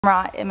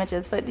raw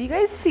images, but do you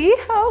guys see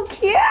how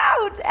cute?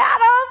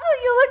 Adam,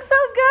 you look so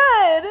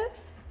good.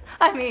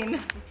 I mean,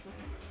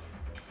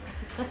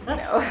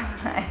 no.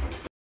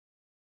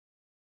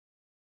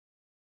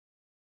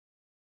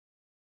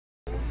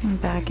 I'm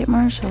back at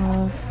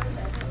Marshall's.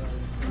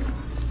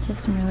 They have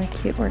some really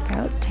cute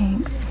workout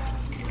tanks.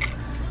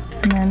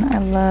 And then I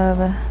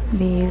love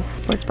these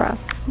sports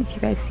bras. If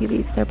you guys see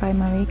these, they're by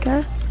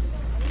Marika.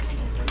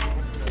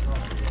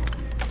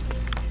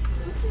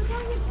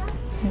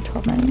 They're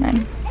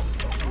 $12.99.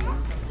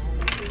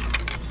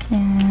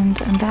 And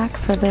I'm back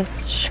for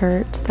this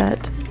shirt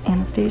that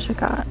Anastasia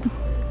got.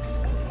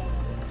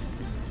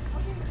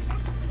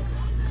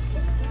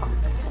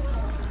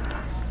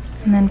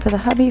 And then for the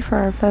hubby for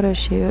our photo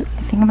shoot,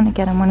 I think I'm gonna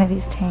get him one of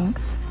these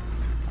tanks.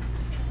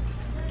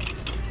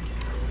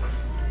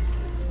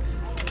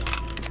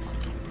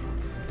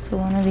 So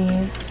one of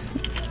these,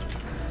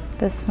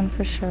 this one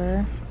for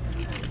sure,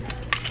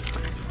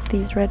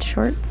 these red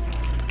shorts,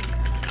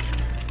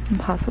 and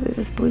possibly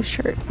this blue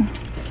shirt.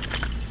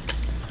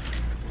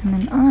 And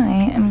then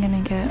I am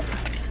gonna get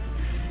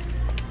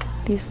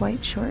these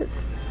white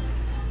shorts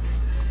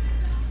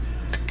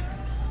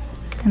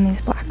and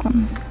these black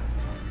ones.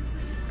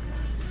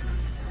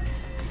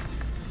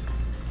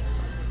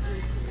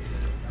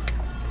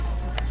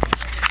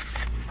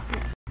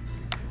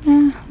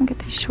 Yeah, look at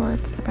these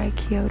shorts, they're by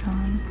Kyoto.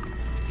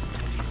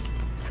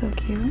 So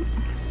cute.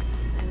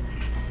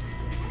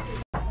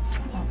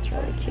 That's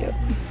really cute.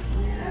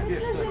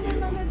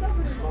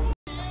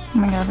 Oh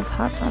my god, this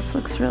hot sauce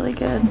looks really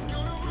good.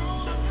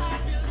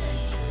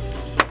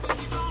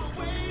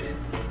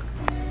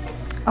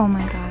 Oh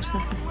my gosh,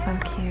 this is so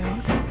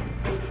cute.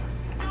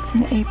 It's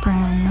an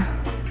apron.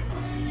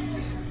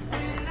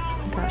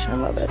 Oh my gosh, I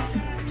love it.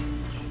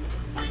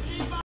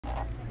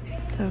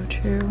 So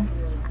true.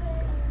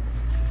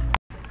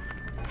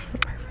 It's the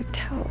perfect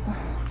towel.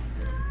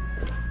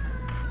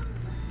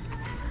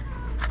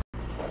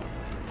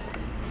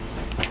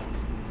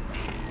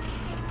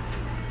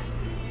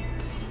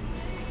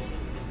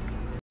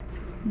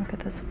 Look at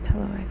this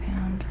pillow I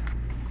found.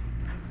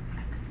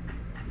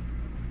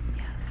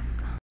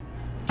 Yes.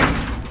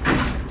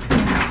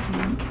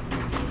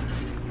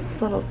 It's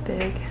a little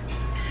big.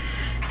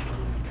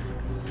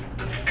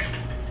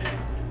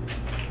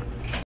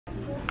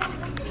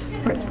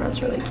 Sports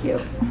bra's really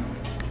cute.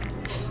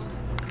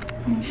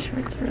 These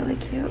shorts are really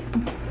cute.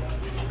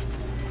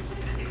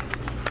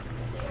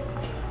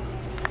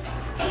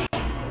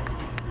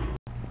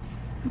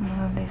 I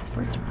love these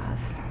sports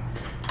bras.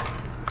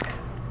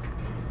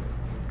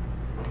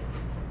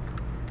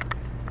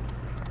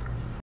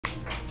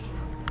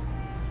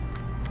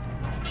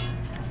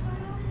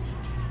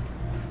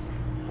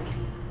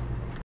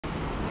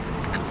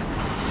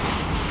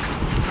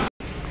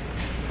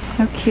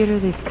 How cute are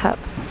these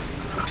cups?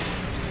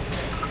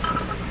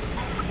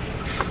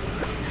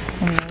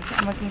 Anyways,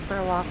 I'm looking for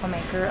a waffle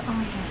maker.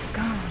 Oh, he's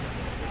gone.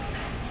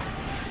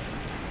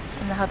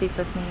 And the hubby's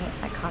with me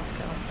at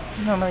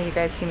Costco. Normally you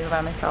guys see me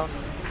by myself.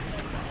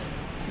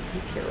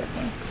 He's here with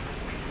me.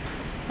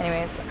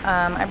 Anyways,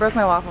 I broke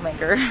my waffle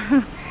maker.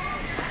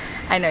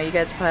 I know you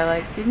guys are probably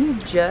like, didn't you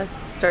just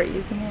start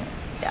using it?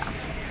 Yeah.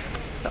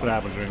 So. What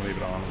happens when you leave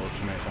it on a little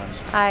too many times?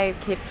 I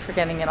kept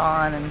forgetting it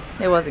on and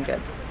it wasn't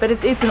good. But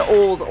it's an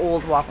old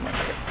waffle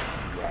maker.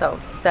 So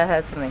that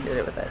has something to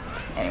do with it.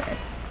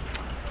 Anyways.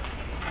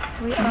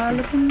 We are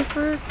looking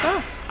for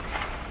stuff.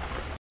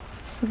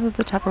 This is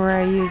the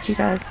Tupperware I used, you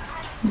guys.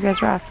 You guys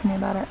were asking me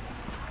about it.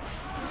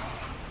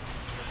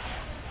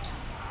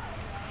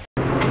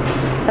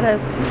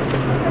 Lettuce.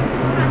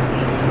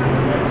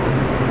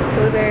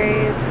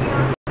 Blueberries.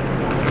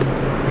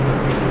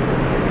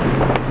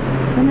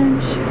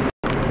 Spinach.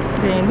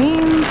 Green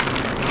beans.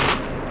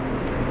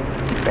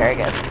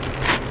 Asparagus.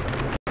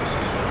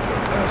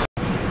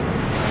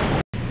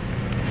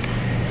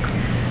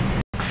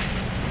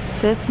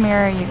 This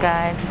mirror, you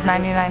guys, is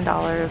 $99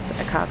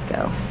 at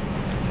Costco.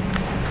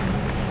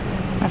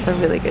 That's a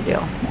really good deal,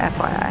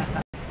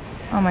 FYI.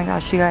 Oh my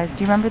gosh, you guys, do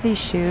you remember these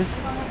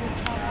shoes?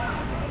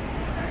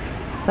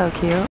 So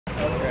cute.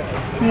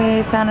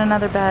 Yay, found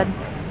another bed.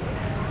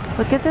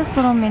 Look at this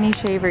little mini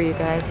shaver, you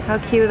guys. How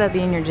cute would that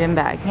be in your gym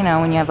bag? You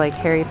know, when you have like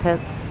hairy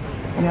pits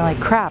and you're like,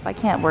 crap, I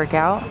can't work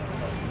out.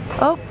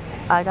 Oh,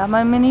 I got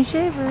my mini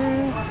shaver.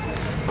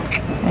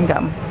 And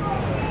gum.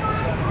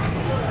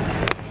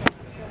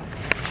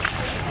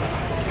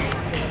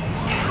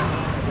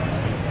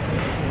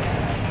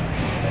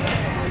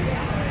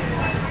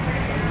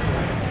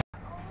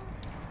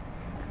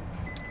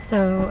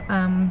 So,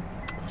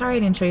 sorry I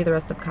didn't show you the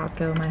rest of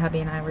Costco. My hubby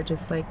and I were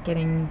just like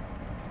getting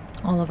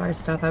all of our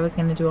stuff. I was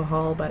going to do a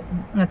haul, but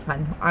that's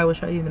fine. I will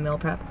show you the meal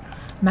prep.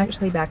 I'm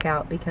actually back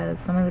out because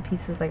some of the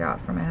pieces I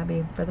got for my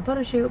hubby for the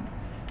photo shoot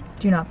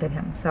do not fit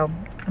him. So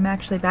I'm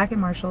actually back at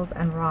Marshall's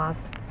and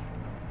Ross,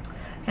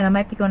 and I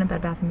might be going to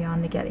Bed Bath &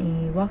 Beyond to get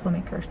a waffle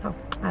maker. So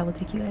I will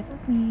take you guys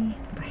with me.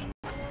 Bye.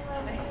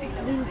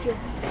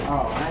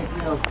 Oh,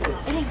 1906.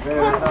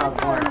 Very proud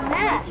born.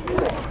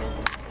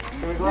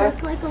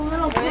 Look like a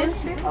little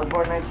poster. I was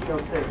born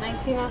 1906.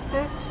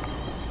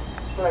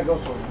 1906? So I go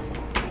for it.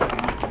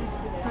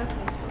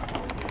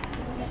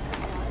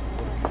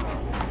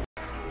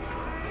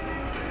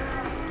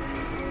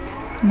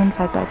 I'm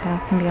inside Bed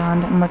Bath &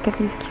 Beyond, and look at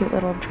these cute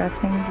little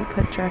dressings. You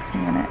put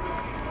dressing in it.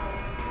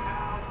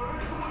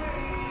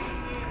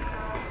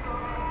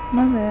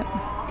 Love it.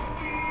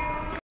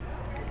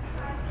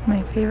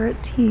 My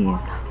favorite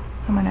teas.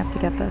 I might have to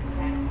get this.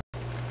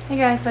 Hey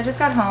guys, so I just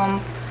got home.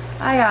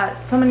 I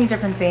got so many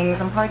different things.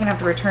 I'm probably gonna have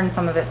to return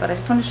some of it, but I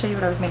just wanted to show you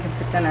what I was making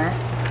for dinner.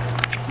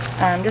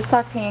 Just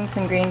sauteing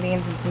some green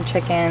beans and some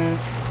chicken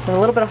with a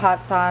little bit of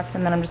hot sauce,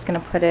 and then I'm just gonna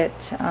put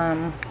it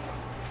on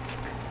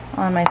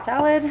my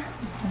salad.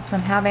 That's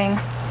what I'm having.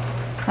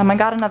 I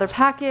got another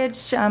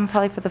package,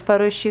 probably for the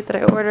photo shoot that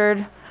I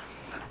ordered.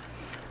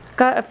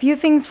 Got a few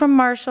things from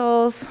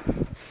Marshall's.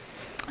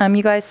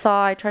 You guys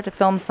saw, I tried to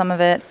film some of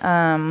it.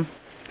 I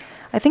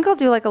think I'll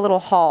do like a little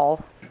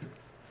haul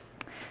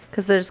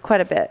because there's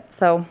quite a bit.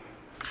 So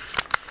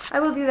I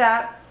will do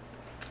that.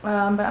 But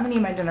I'm gonna eat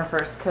my dinner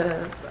first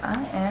because I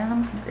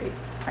am hungry.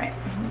 Alright,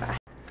 bye.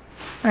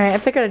 Alright, I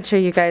figured I'd show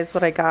you guys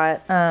what I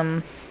got.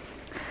 I'm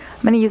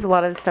gonna use a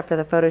lot of this stuff for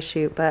the photo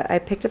shoot, but I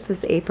picked up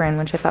this apron,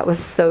 which I thought was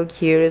so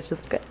cute. It's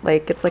just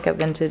like, it's like a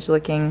vintage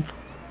looking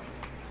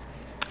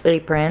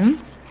apron.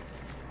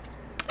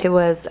 It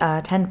was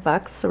 10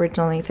 bucks,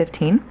 originally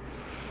 15.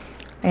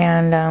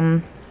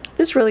 And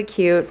just really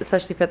cute,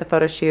 especially for the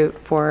photo shoot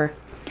for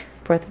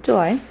 4th of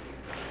July.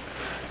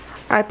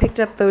 I picked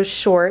up those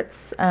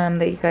shorts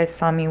that you guys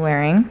saw me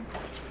wearing.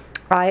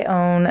 I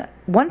own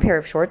one pair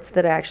of shorts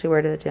that I actually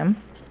wear to the gym,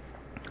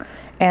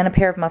 and a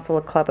pair of Muscle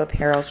Club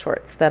apparel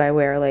shorts that I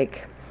wear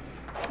like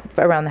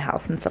around the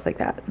house and stuff like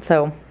that.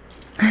 So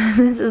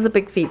this is a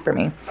big feat for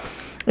me.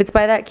 It's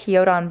by that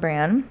Kyoton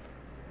brand.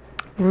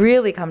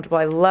 Really comfortable.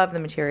 I love the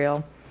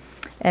material.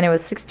 And it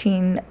was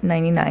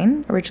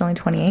 $16.99, originally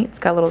 $28. It's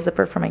got a little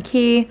zipper for my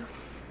key.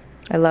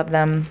 I love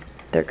them.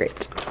 They're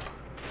great.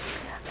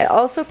 I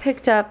also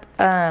picked up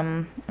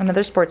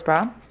another sports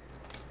bra.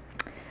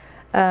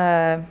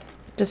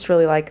 Just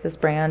really like this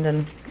brand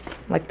and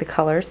like the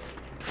colors.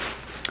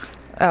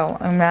 Oh,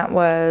 and that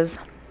was...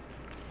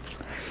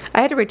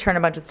 I had to return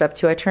a bunch of stuff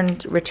too. I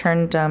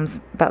returned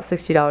about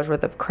 $60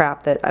 worth of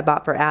crap that I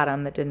bought for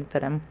Adam that didn't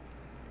fit him.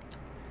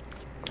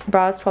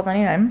 Bra is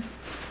 $12.99.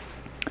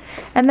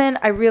 And then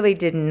I really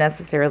didn't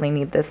necessarily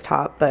need this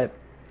top, but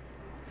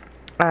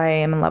I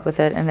am in love with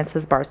it, and it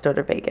says Barstow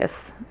to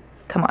Vegas.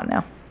 Come on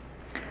now.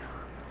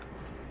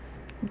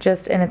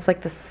 And it's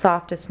like the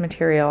softest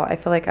material. I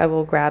feel like I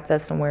will grab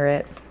this and wear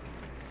it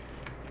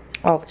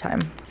all the time.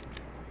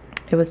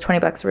 It was 20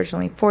 bucks,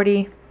 originally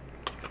 40.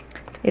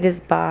 It is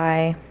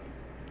by, I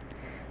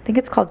think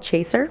it's called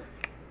Chaser.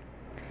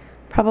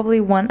 Probably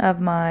one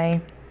of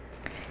my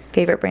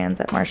favorite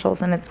brands at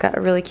Marshall's, and it's got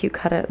a really cute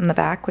cutout in the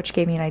back, which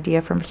gave me an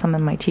idea from some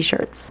of my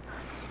t-shirts.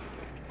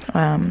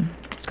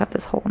 It's got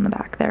this hole in the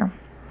back there.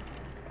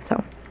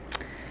 So,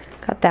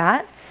 got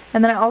that.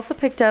 And then I also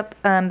picked up,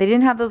 they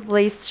didn't have those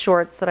lace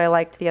shorts that I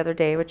liked the other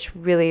day, which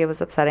really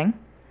was upsetting.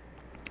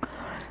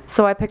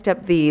 So I picked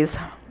up these,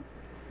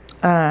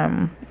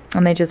 and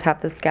they just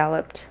have this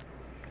scalloped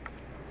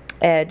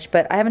edge,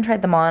 but I haven't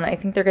tried them on. I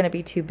think they're going to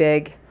be too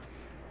big,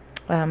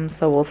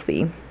 so we'll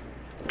see.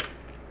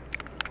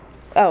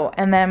 Oh,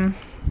 and then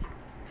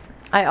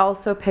I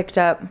also picked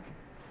up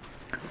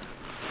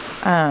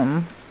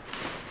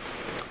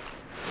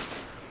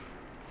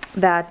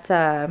that,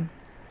 I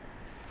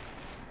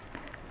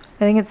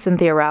think it's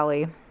Cynthia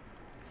Rowley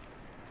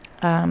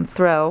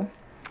throw.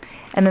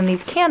 And then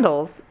these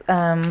candles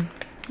that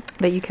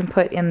you can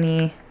put in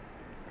the,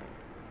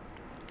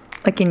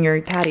 like in your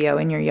patio,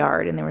 in your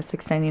yard, and they were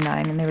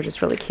 $6.99, and they were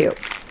just really cute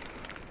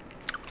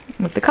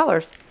with the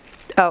colors.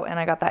 Oh, and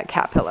I got that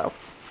cat pillow,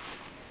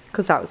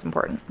 because that was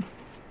important.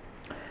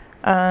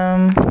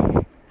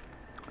 Let's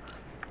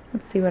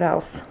see what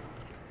else.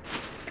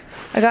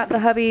 I got the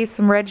hubby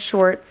some red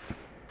shorts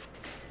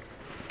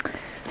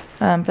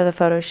for the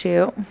photo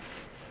shoot.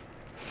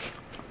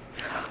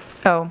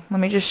 Oh, let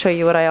me just show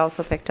you what I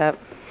also picked up.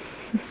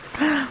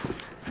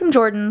 Some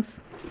Jordans.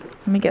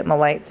 Let me get in the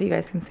light so you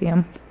guys can see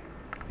them.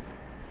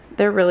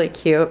 They're really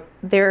cute.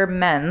 They're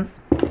men's,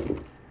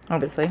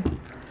 obviously.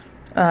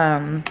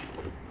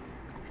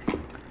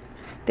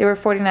 They were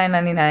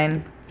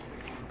 $49.99,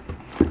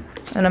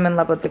 and I'm in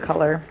love with the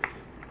color.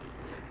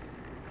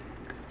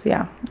 So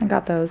yeah, I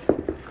got those.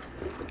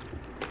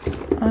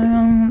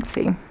 Let's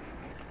see.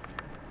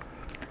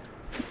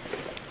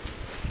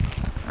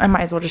 I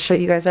might as well just show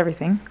you guys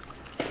everything.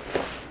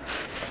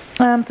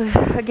 So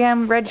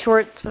again, red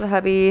shorts for the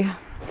hubby.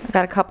 I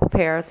got a couple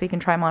pairs so you can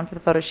try them on for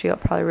the photo shoot. I'll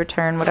probably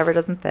return whatever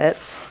doesn't fit.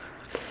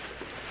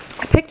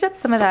 I picked up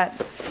some of that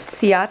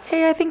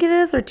Ciate, I think it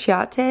is, or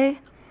Chiate.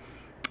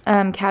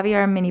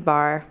 Caviar mini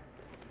bar,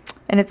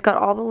 and it's got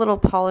all the little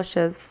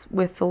polishes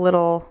with the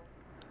little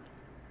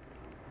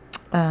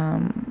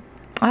I'll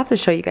have to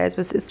show you guys,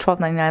 but it's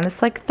 $12.99.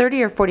 It's like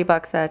 30 or 40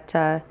 bucks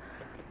at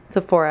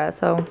Sephora,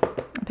 so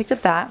I picked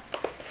up that.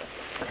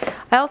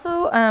 I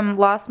also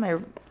lost my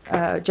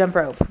jump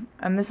rope,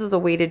 and this is a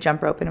weighted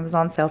jump rope, and it was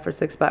on sale for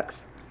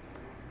 $6.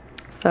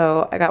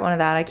 So I got one of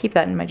that. I keep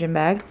that in my gym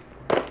bag.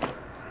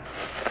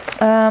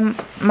 My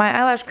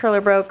eyelash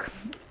curler broke,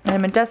 and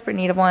I'm in desperate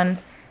need of one.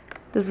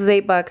 This was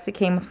 $8. It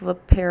came with a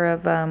pair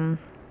of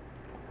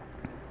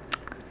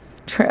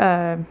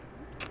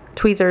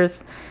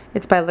tweezers.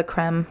 It's by La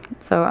Creme,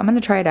 so I'm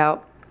gonna try it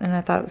out. And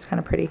I thought it was kind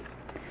of pretty.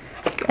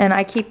 And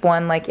I keep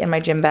one like in my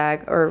gym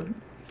bag,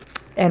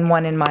 and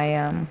one in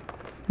my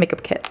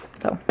makeup kit.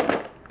 So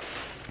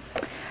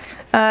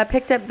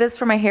picked up this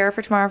for my hair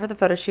for tomorrow for the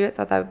photo shoot.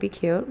 Thought that would be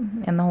cute.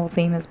 And the whole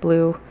theme is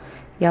blue,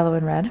 yellow,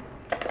 and red.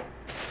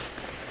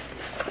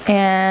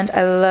 And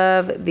I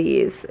love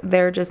these.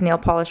 They're just nail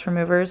polish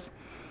removers.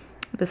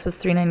 This was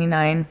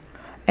 $3.99.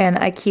 And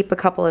I keep a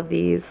couple of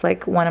these,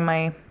 like one in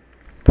my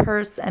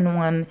purse and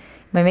one in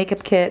my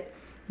makeup kit,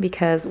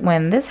 because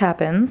when this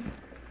happens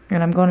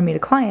and I'm going to meet a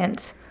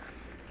client,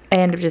 I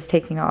end up just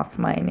taking off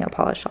my nail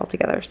polish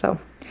altogether. So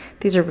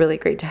these are really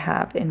great to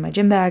have in my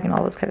gym bag and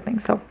all those kind of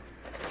things. So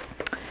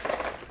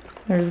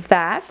there's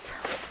that.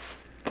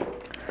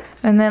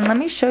 And then let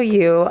me show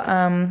you,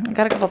 I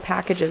got a couple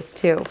packages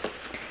too.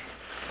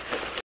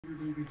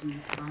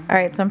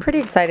 Alright, so I'm pretty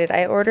excited.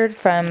 I ordered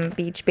from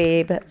Beach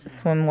Babe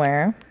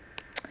Swimwear,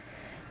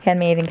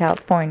 handmade in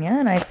California,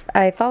 and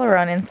I follow her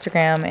on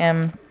Instagram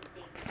and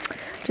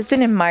just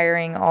been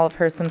admiring all of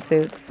her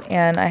swimsuits,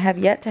 and I have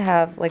yet to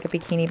have like a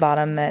bikini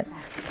bottom that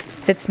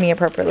fits me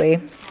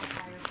appropriately.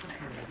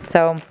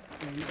 So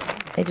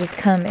they just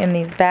come in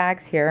these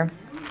bags here,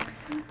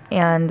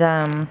 and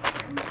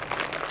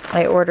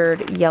I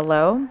ordered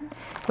yellow,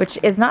 which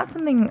is not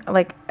something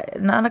like,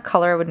 not a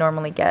color I would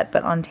normally get,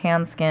 but on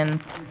tan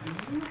skin,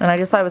 and I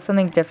just thought it was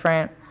something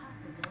different,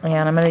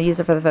 and I'm going to use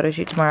it for the photo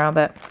shoot tomorrow,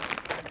 but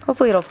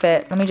hopefully it'll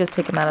fit. Let me just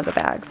take them out of the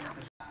bags.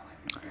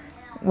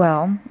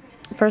 Well,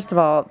 first of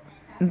all,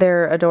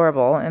 they're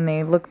adorable and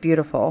they look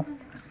beautiful.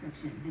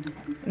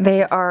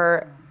 They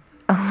are,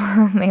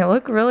 they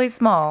look really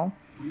small.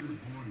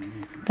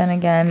 Then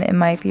again, it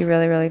might be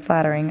really, really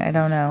flattering. I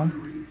don't know.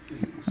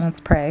 Let's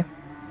pray.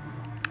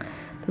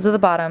 Those are the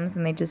bottoms,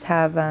 and they just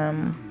have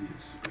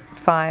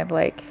 5,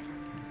 like,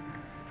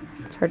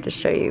 it's hard to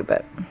show you,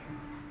 but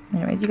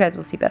anyways, you guys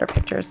will see better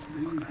pictures.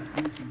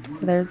 So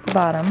there's the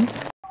bottoms.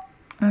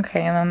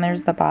 Okay, and then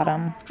there's the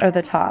bottom, or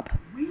the top.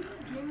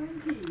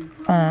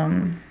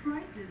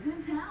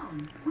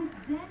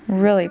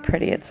 Really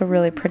pretty. It's a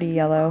really pretty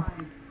yellow.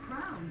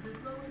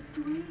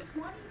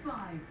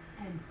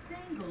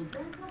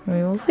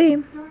 We will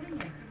see.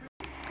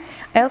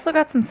 I also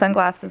got some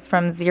sunglasses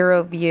from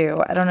Zero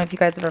View. I don't know if you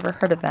guys have ever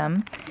heard of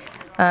them.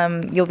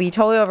 You'll be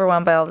totally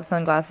overwhelmed by all the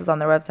sunglasses on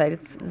their website.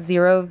 It's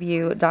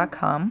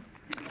zeroview.com.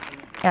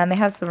 And they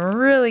have some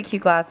really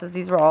cute glasses.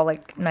 These were all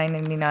like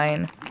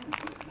 $9.99.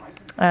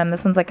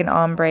 This one's like an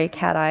ombre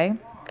cat eye.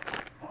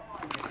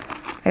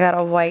 I got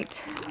a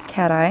white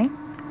cat eye.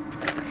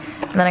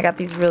 And then I got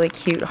these really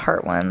cute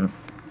heart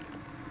ones.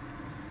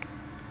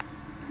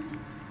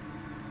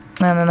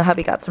 And then the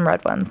hubby got some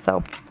red ones.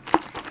 So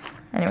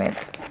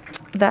anyways,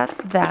 that's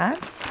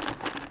that.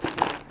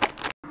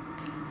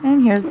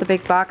 And here's the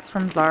big box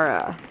from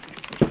Zara.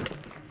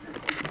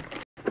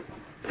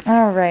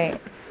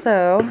 Alright,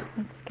 so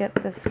let's get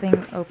this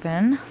thing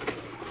open.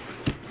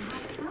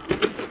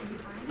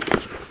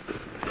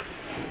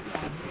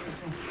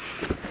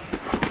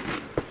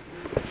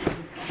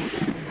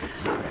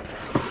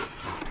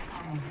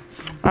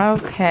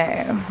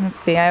 Okay, let's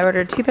see. I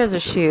ordered 2 pairs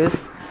of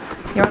shoes.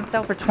 They're on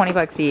sale for 20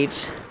 bucks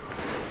each.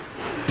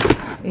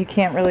 You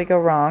can't really go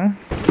wrong.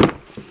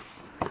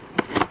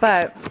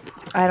 But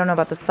I don't know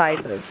about the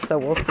sizes, so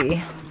we'll see.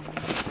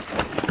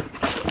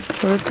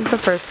 So this is the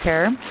first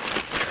pair.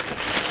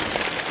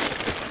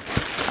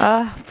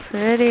 Ah,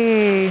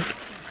 pretty.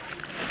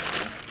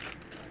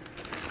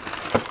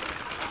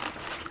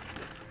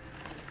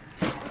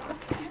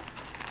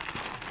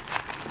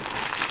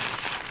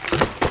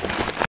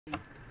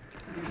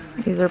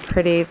 These are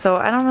pretty. So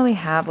I don't really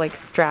have like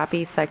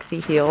strappy, sexy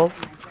heels.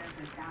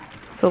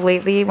 So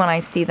lately when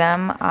I see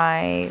them,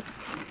 I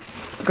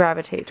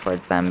gravitate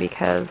towards them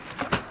because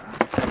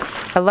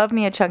I love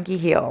me a chunky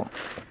heel.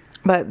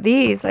 But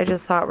these I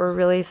just thought were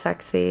really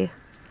sexy.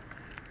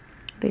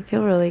 They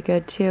feel really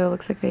good too.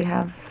 Looks like they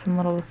have some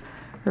little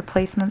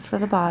replacements for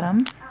the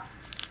bottom.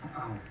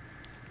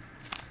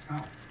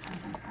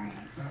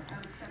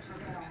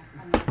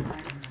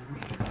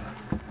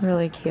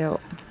 Really cute.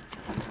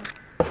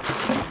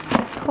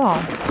 Cool.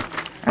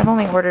 I've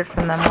only ordered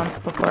from them once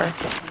before.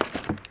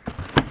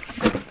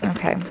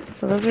 Okay,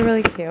 so those are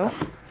really cute.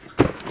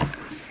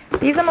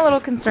 These I'm a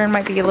little concerned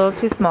might be a little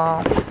too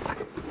small,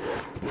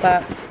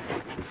 but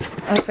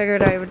I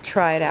figured I would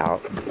try it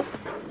out.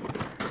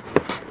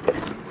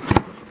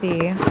 Let's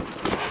see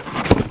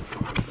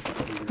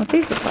what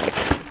these look like.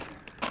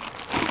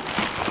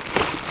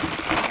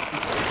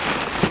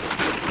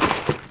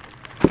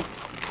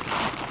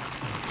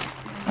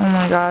 Oh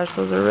my gosh,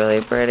 those are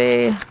really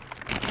pretty.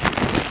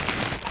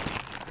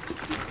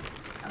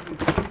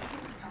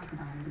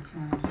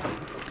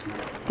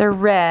 They're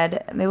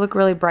red. They look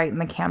really bright in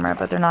the camera,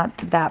 but they're not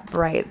that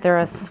bright. They're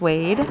a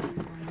suede.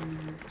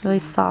 Really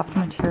soft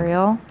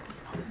material.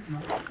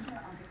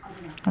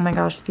 Oh my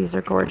gosh, these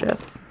are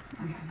gorgeous.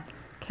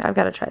 Okay, I've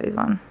got to try these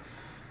on.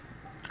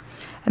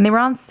 And they were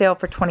on sale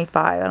for $25.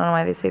 I don't know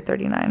why they say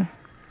 $39.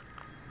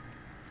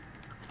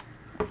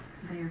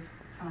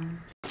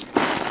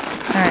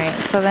 Alright,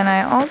 so then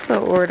I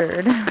also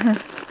ordered,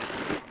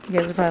 you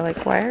guys are probably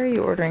like, why are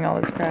you ordering all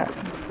this crap?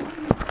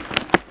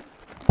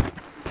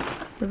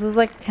 This was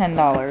like $10.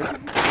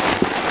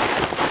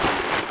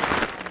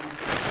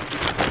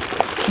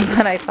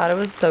 But I thought it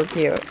was so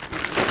cute.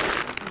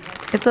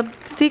 It's a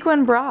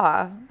sequin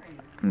bra.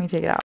 Let me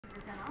take it out.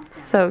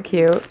 So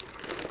cute.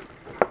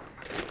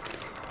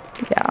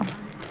 Yeah.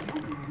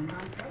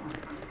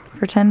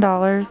 For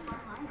 $10.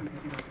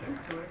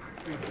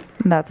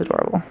 That's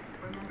adorable.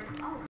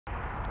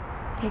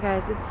 Hey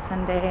guys, it's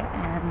Sunday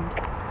and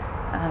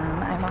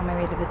I'm on my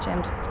way to the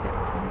gym just to get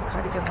some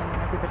cardio in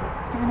and everybody's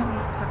staring at me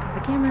talking to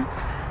the camera.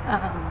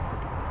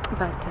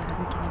 But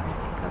I'm getting ready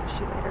for the photo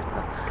shoot later, so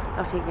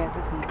I'll take you guys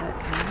with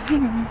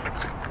me.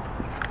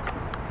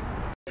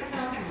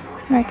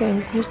 Alright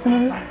guys, here's some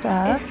of the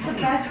stuff.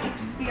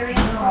 Just getting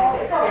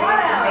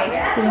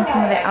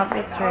some of the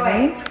outfits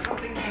ready.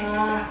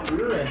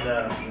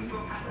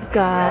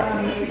 Got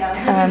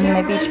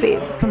my beach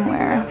babe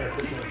somewhere.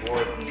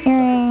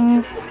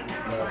 Earrings,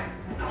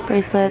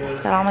 bracelets,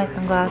 got all my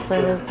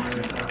sunglasses.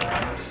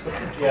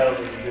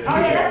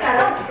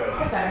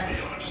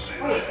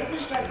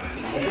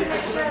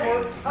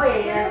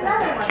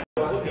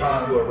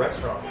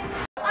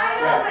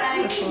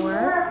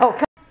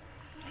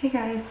 Hey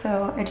guys,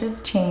 so I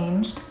just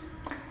changed.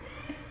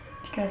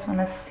 If you guys want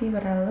to see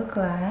what I look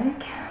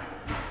like,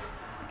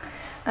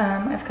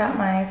 I've got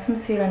my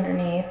swimsuit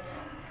underneath,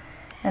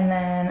 and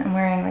then I'm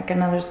wearing like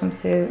another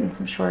swimsuit and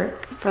some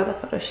shorts for the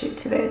photo shoot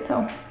today.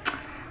 So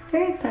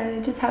very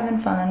excited, just having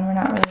fun. We're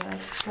not really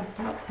like stressed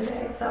out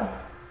today, so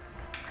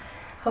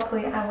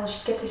hopefully I will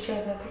get to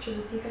share the pictures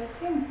with you guys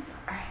soon.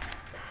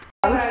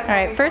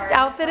 Alright, first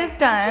outfit is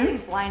done.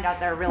 It's blind out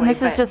there, really. And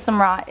this is just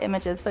some raw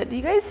images, but do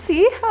you guys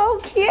see how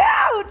cute?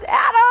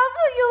 Adam,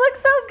 you look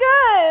so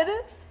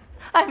good.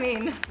 I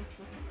mean,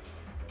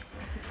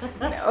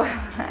 no.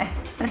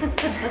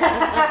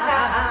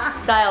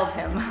 Styled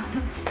him.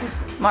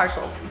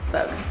 Marshalls,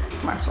 folks.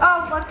 Marshalls.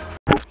 Oh,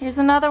 look. Here's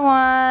another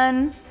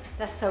one.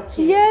 That's so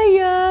cute.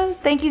 Yeah.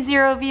 Thank you,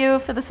 Zero View,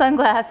 for the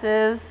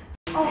sunglasses.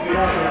 Oh.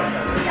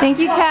 Thank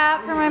you,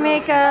 Kat, for my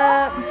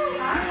makeup.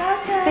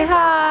 Say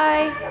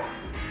hi.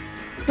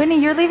 Whitney,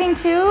 you're leaving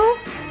too?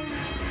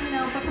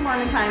 No, Book of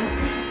Mormon time.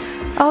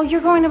 Oh,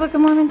 you're going to Book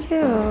of Mormon too.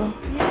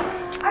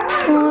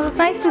 Yeah. Well, it's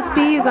nice to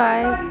see you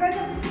guys. You guys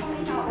have to tell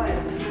me how it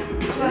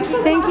was.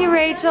 Thank you,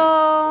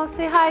 Rachel.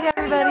 Say hi to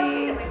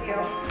everybody.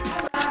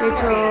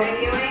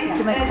 Rachel,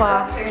 do my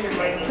cloth.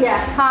 Yeah.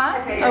 Huh?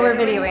 Oh, we're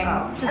videoing.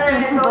 Just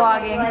doing some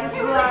vlogging.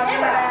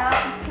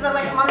 Because I was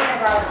like, I'm on the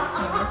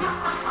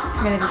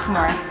We're gonna do some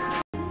more.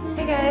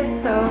 Hey guys,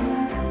 so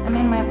I'm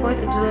in my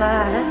 4th of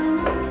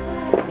July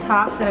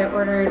top that I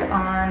ordered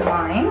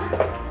online.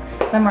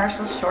 The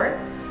Marshall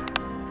shorts.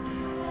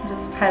 I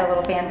just tied a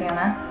little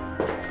bandana.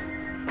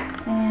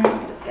 And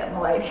let me just get in the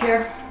light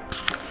here.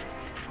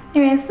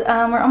 Anyways,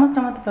 we're almost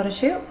done with the photo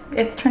shoot.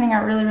 It's turning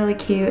out really, really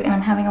cute, and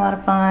I'm having a lot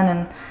of fun,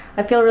 and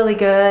I feel really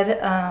good.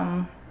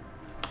 I'm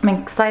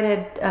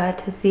excited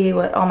to see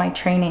what all my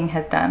training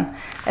has done.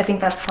 I think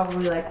that's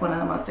probably like one of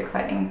the most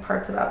exciting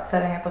parts about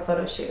setting up a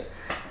photo shoot.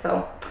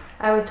 So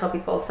I always tell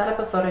people, set up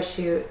a photo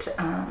shoot,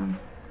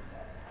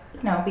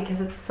 you know, because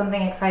it's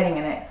something exciting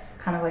and it's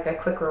kind of like a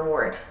quick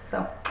reward.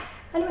 So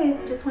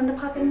anyways, just wanted to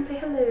pop in and say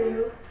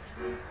hello.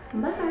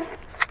 Bye.